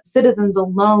involved. Citizens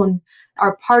alone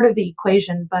are part of the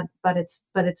equation, but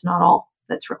it's not all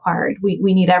that's required. We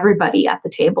need everybody at the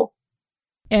table.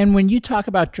 And when you talk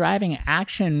about driving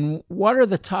action, what are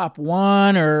the top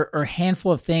one or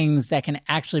handful of things that can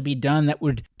actually be done that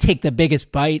would take the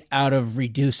biggest bite out of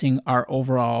reducing our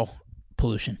overall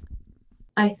pollution?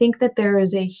 I think that there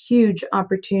is a huge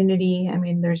opportunity. I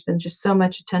mean, there's been just so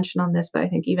much attention on this, but I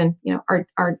think even,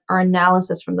 our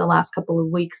analysis from the last couple of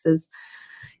weeks is,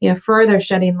 further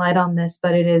shedding light on this,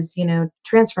 but it is,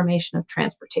 transformation of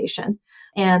transportation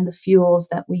and the fuels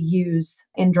that we use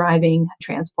in driving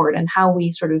transport and how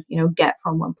we sort of, get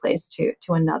from one place to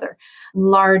another.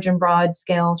 Large and broad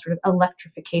scale sort of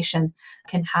electrification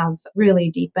can have really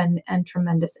deep and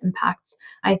tremendous impacts.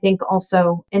 I think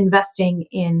also investing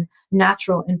in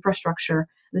natural infrastructure.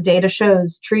 The data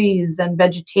shows trees and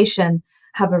vegetation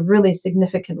have a really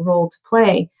significant role to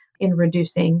play in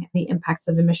reducing the impacts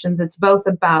of emissions. It's both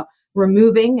about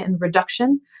removing and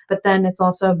reduction, but then it's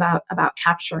also about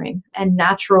capturing. And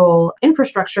natural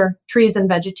infrastructure, trees and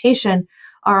vegetation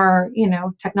are,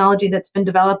 technology that's been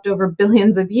developed over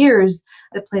billions of years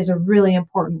that plays a really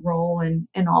important role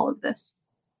in all of this.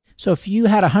 So if you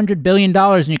had $100 billion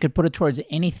and you could put it towards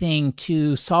anything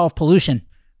to solve pollution,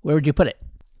 where would you put it?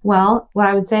 Well, what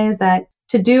I would say is that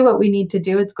to do what we need to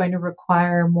do, it's going to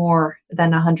require more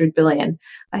than 100 billion.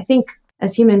 I think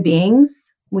as human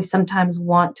beings, we sometimes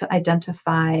want to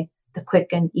identify the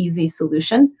quick and easy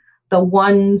solution, the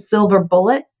one silver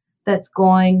bullet that's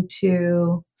going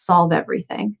to solve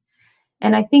everything.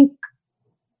 And I think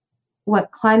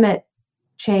what climate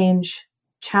change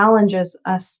challenges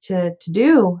us to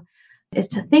do is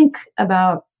to think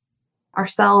about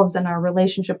ourselves and our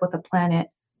relationship with the planet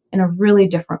in a really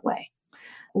different way.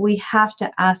 We have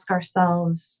to ask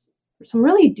ourselves some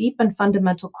really deep and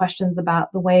fundamental questions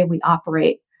about the way we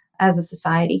operate as a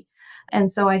society. And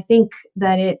so I think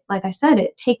that like I said,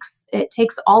 it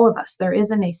takes all of us. There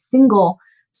isn't a single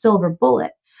silver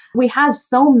bullet. We have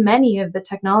so many of the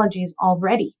technologies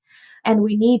already. And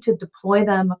we need to deploy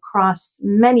them across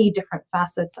many different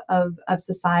facets of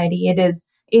society. It is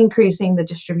increasing the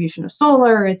distribution of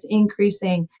solar, it's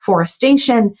increasing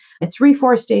forestation, it's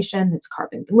reforestation, it's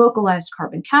localized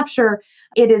carbon capture.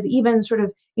 It is even sort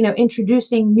of,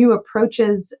 introducing new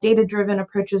approaches, data-driven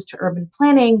approaches to urban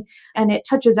planning, and it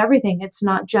touches everything. It's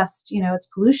not just, it's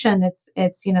pollution, it's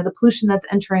the pollution that's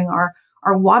entering our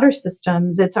water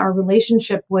systems, it's our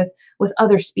relationship with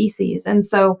other species. And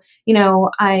so,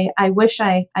 I wish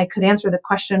I could answer the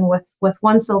question with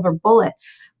one silver bullet,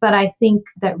 but I think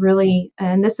that really,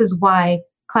 and this is why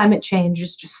climate change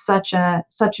is just such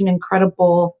an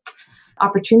incredible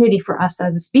opportunity for us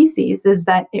as a species, is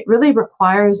that it really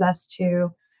requires us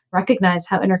to recognize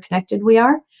how interconnected we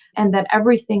are, and that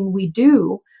everything we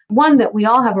do, one, that we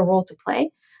all have a role to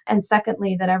play, and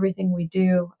secondly, that everything we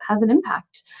do has an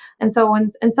impact. And so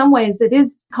in some ways it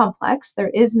is complex. There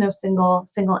is no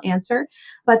single answer,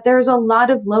 but there's a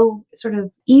lot of low sort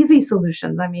of easy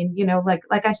solutions. I mean,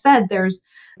 like I said, there's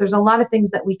a lot of things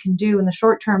that we can do in the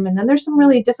short term, and then there's some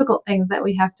really difficult things that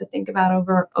we have to think about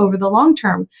over the long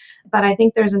term. But I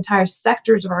think there's entire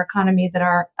sectors of our economy that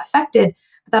are affected,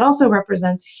 but that also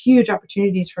represents huge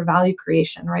opportunities for value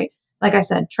creation, right? Like I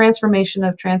said, transformation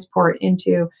of transport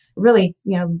into really,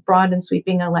 broad and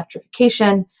sweeping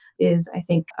electrification is, I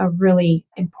think, a really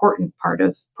important part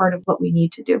of what we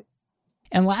need to do.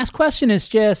 And last question is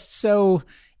just, so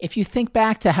if you think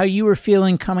back to how you were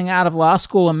feeling coming out of law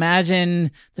school,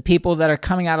 imagine the people that are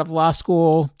coming out of law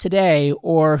school today,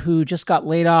 or who just got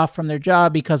laid off from their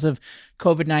job because of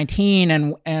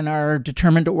COVID-19 and are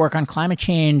determined to work on climate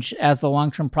change as the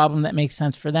long-term problem that makes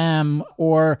sense for them,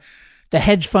 or the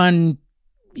hedge fund,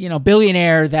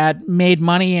 billionaire that made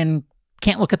money and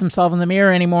can't look at themselves in the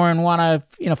mirror anymore and want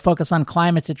to, focus on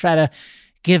climate to try to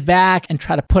give back and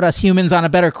try to put us humans on a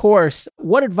better course.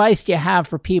 What advice do you have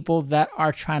for people that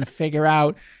are trying to figure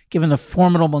out, given the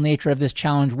formidable nature of this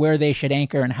challenge, where they should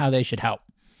anchor and how they should help?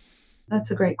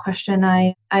 That's a great question.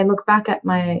 I look back at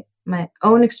my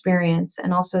own experience,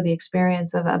 and also the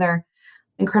experience of other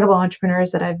incredible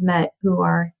entrepreneurs that I've met who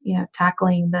are,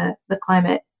 tackling the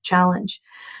climate challenge.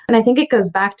 And I think it goes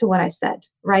back to what I said,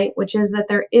 right? Which is that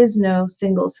there is no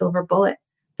single silver bullet,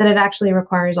 that it actually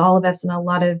requires all of us and a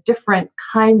lot of different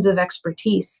kinds of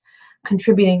expertise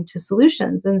contributing to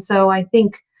solutions. And so I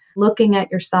think looking at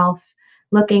yourself,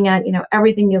 looking at,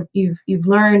 everything you've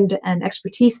learned and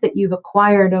expertise that you've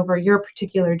acquired over your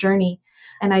particular journey,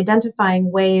 and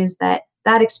identifying ways that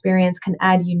experience can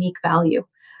add unique value,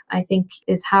 I think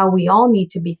is how we all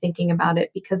need to be thinking about it,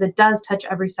 because it does touch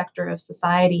every sector of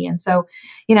society. And so,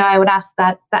 I would ask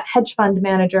that hedge fund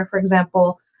manager, for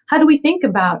example, how do we think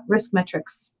about risk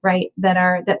metrics, right? That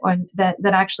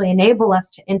actually enable us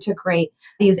to integrate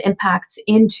these impacts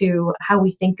into how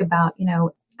we think about,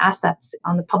 assets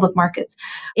on the public markets.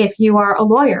 If you are a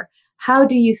lawyer, how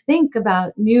do you think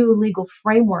about new legal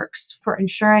frameworks for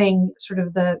ensuring sort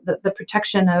of the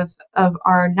protection of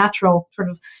our natural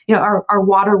sort of, our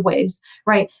waterways,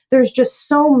 right? There's just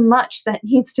so much that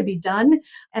needs to be done.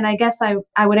 And I guess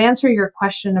I would answer your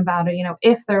question about,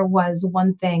 if there was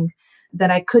one thing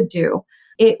that I could do,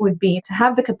 it would be to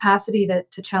have the capacity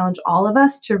to challenge all of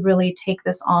us to really take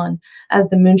this on as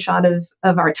the moonshot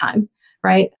of our time.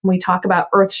 Right? We talk about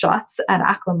earth shots at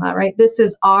Aclama, right? This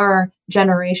is our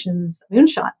generation's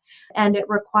moonshot, and it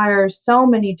requires so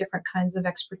many different kinds of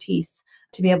expertise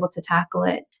to be able to tackle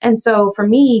it. And so for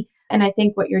me, and I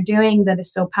think what you're doing that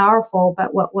is so powerful,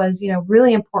 but what was,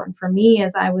 really important for me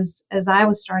as I was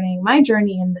starting my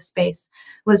journey in the space,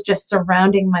 was just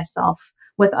surrounding myself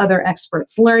with other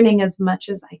experts, learning as much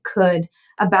as I could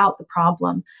about the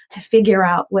problem to figure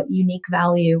out what unique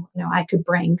value, I could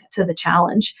bring to the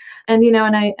challenge. And,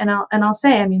 I'll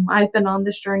say, I mean, I've been on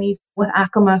this journey with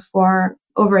Aclama for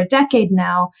over a decade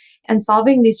now, and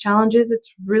solving these challenges,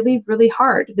 it's really, really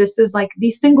hard. This is like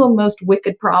the single most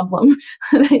wicked problem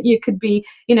that you could be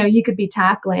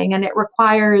tackling. And it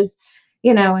requires,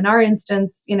 in our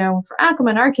instance, for Aclama,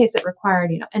 in our case, it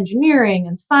required, engineering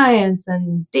and science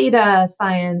and data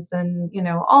science and,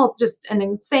 all just an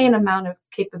insane amount of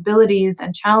capabilities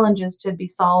and challenges to be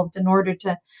solved in order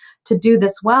to do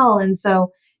this well. And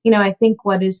so, I think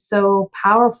what is so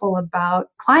powerful about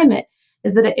climate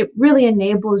is that it really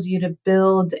enables you to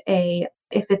build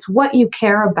if it's what you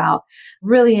care about,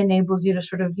 really enables you to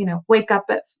sort of, wake up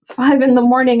at 5 a.m.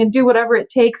 and do whatever it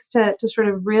takes to sort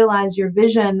of realize your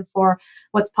vision for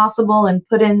what's possible, and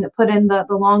put in the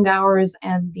long hours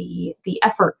and the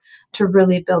effort to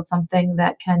really build something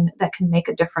that can make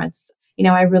a difference.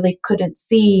 I really couldn't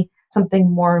see something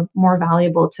more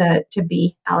valuable to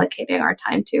be allocating our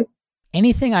time to.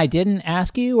 Anything I didn't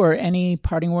ask you or any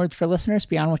parting words for listeners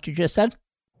beyond what you just said?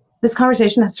 This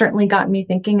conversation has certainly gotten me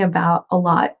thinking about a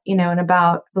lot, and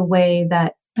about the way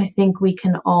that I think we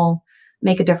can all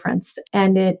make a difference.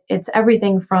 And it's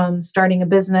everything from starting a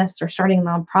business or starting a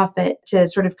nonprofit to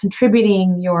sort of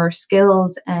contributing your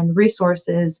skills and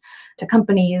resources to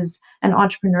companies and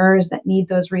entrepreneurs that need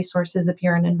those resources. If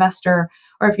you're an investor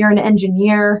or if you're an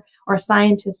engineer or a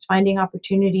scientist, finding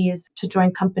opportunities to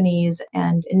join companies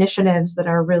and initiatives that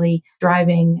are really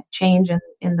driving change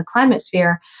in the climate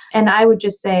sphere. And I would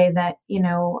just say that,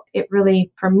 it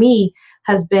really, for me,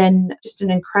 has been just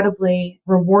an incredibly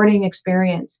rewarding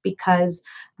experience because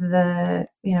the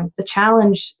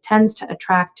challenge tends to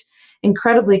attract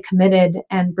incredibly committed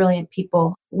and brilliant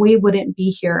people. We wouldn't be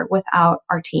here without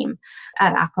our team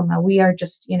at Acclama. We are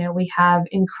just, we have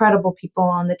incredible people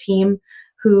on the team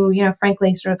who,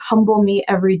 frankly, sort of humble me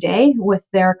every day with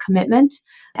their commitment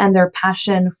and their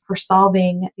passion for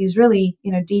solving these really,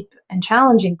 deep and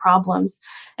challenging problems.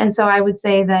 And so I would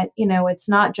say that, it's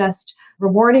not just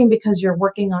rewarding because you're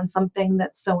working on something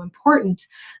that's so important,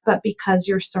 but because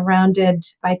you're surrounded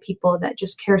by people that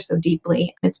just care so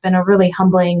deeply. It's been a really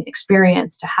humbling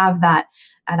experience to have that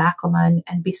at Acclama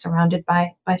and be surrounded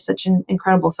by such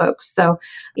incredible folks. So,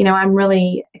 I'm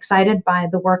really excited by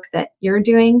the work that you're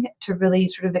doing to really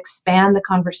sort of expand the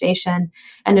conversation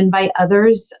and invite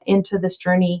others into this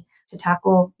journey to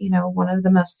tackle, one of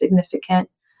the most significant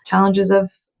challenges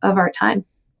of our time.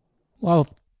 Well,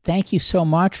 thank you so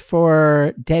much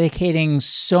for dedicating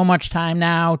so much time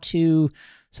now to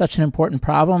such an important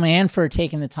problem and for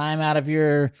taking the time out of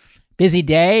your busy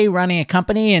day running a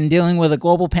company and dealing with a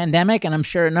global pandemic, and I'm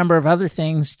sure a number of other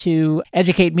things to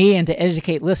educate me and to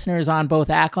educate listeners on both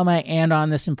Acclama and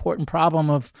on this important problem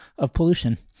of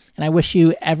pollution. And I wish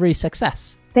you every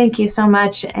success. Thank you so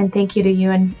much. And thank you to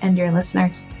you and your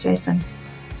listeners, Jason.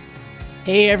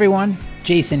 Hey everyone,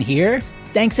 Jason here.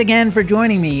 Thanks again for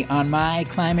joining me on my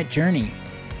climate journey.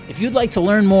 If you'd like to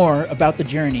learn more about the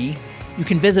journey, you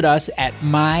can visit us at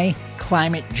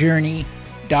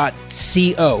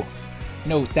myclimatejourney.co.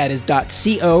 Note that is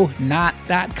 .co, not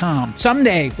 .com.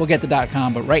 Someday we'll get the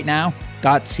 .com, but right now,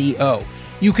 .co.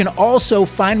 You can also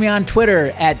find me on Twitter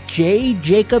at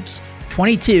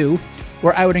jjacobs22,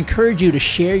 where I would encourage you to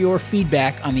share your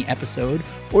feedback on the episode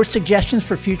or suggestions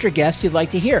for future guests you'd like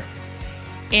to hear.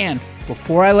 And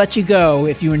before I let you go,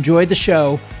 if you enjoyed the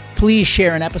show, please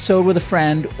share an episode with a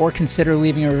friend or consider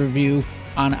leaving a review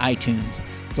on iTunes.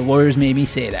 The lawyers made me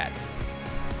say that.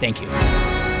 Thank you.